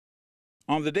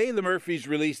On the day the Murphys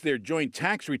released their joint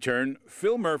tax return,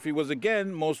 Phil Murphy was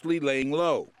again mostly laying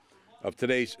low. Of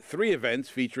today's 3 events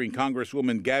featuring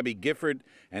Congresswoman Gabby Gifford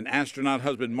and astronaut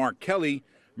husband Mark Kelly,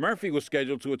 Murphy was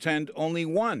scheduled to attend only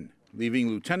one, leaving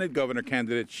Lieutenant Governor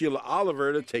candidate Sheila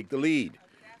Oliver to take the lead.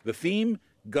 The theme,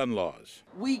 gun laws.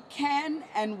 We can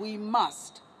and we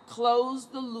must close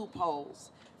the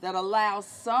loopholes that allow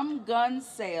some gun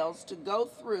sales to go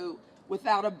through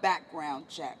without a background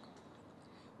check.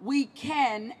 We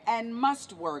can and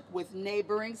must work with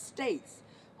neighboring states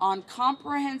on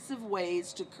comprehensive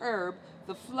ways to curb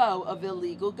the flow of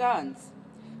illegal guns.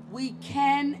 We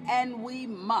can and we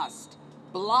must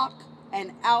block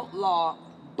and outlaw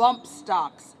bump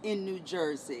stocks in New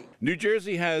Jersey. New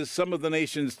Jersey has some of the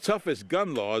nation's toughest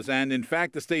gun laws, and in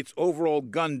fact, the state's overall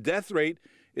gun death rate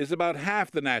is about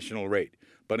half the national rate.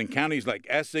 But in counties like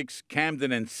Essex,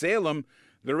 Camden, and Salem,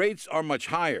 the rates are much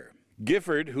higher.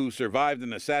 Gifford, who survived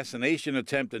an assassination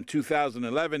attempt in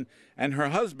 2011, and her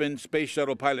husband, Space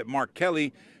Shuttle pilot Mark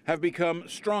Kelly, have become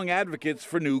strong advocates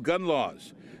for new gun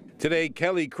laws. Today,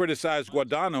 Kelly criticized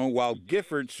Guadagno while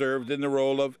Gifford served in the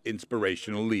role of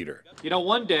inspirational leader. You know,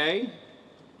 one day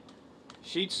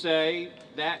she'd say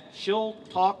that she'll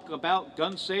talk about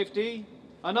gun safety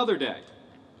another day.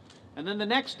 And then the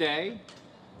next day,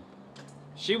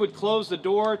 she would close the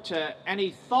door to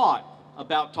any thought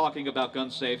about talking about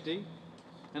gun safety.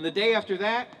 And the day after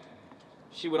that,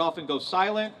 she would often go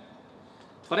silent.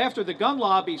 But after the gun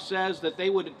lobby says that they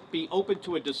would be open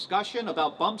to a discussion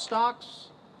about bump stocks,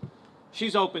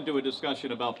 she's open to a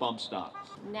discussion about bump stocks.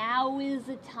 Now is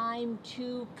the time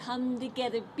to come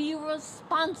together, be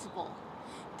responsible.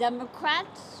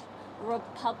 Democrats,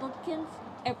 Republicans,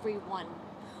 everyone.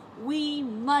 We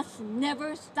must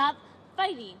never stop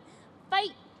fighting.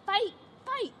 Fight, fight,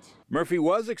 fight. Murphy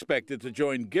was expected to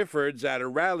join Giffords at a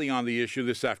rally on the issue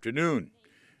this afternoon.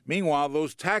 Meanwhile,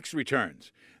 those tax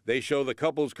returns, they show the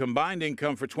couple's combined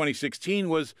income for 2016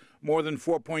 was more than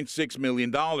 $4.6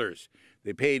 million.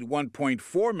 They paid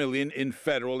 $1.4 million in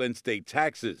federal and state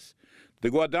taxes. The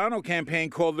Guadagno campaign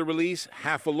called the release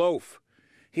half a loaf.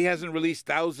 He hasn't released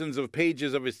thousands of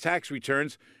pages of his tax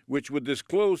returns, which would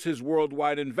disclose his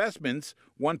worldwide investments,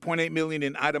 $1.8 million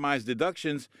in itemized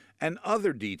deductions, and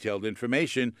other detailed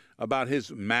information about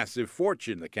his massive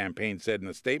fortune, the campaign said in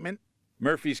a statement.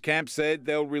 Murphy's camp said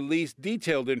they'll release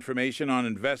detailed information on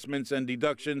investments and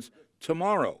deductions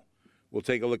tomorrow. We'll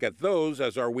take a look at those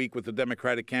as our week with the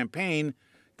Democratic campaign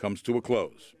comes to a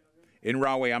close. In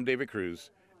Rahway, I'm David Cruz,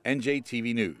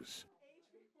 NJTV News.